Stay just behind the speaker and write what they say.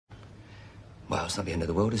Well, it's not the end of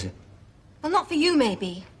the world, is it? Well, not for you,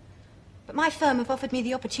 maybe. But my firm have offered me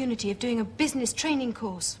the opportunity of doing a business training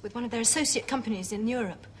course with one of their associate companies in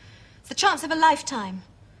Europe. It's the chance of a lifetime.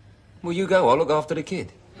 Well, you go. I'll look after the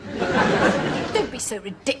kid. Don't be so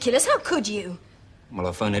ridiculous. How could you? Well,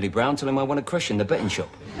 I'll phone Eddie Brown, tell him I want a crush in the betting shop.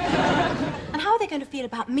 And how are they going to feel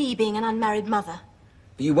about me being an unmarried mother?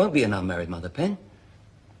 But you won't be an unmarried mother, Pen.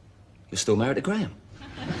 You're still married to Graham.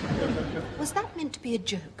 Was that meant to be a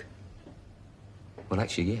joke? Well,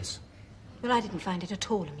 actually, yes. Well, I didn't find it at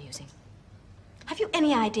all amusing. Have you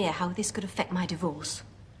any idea how this could affect my divorce?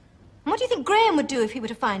 And what do you think Graham would do if he were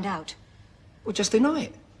to find out? Well, just deny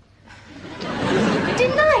it.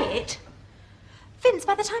 Deny it? Vince,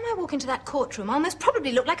 by the time I walk into that courtroom, I'll most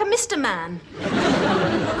probably look like a Mr. Man.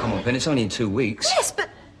 Come on, Pen, it's only in 2 weeks. Yes, but...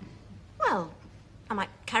 Well, I might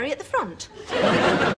carry at the front.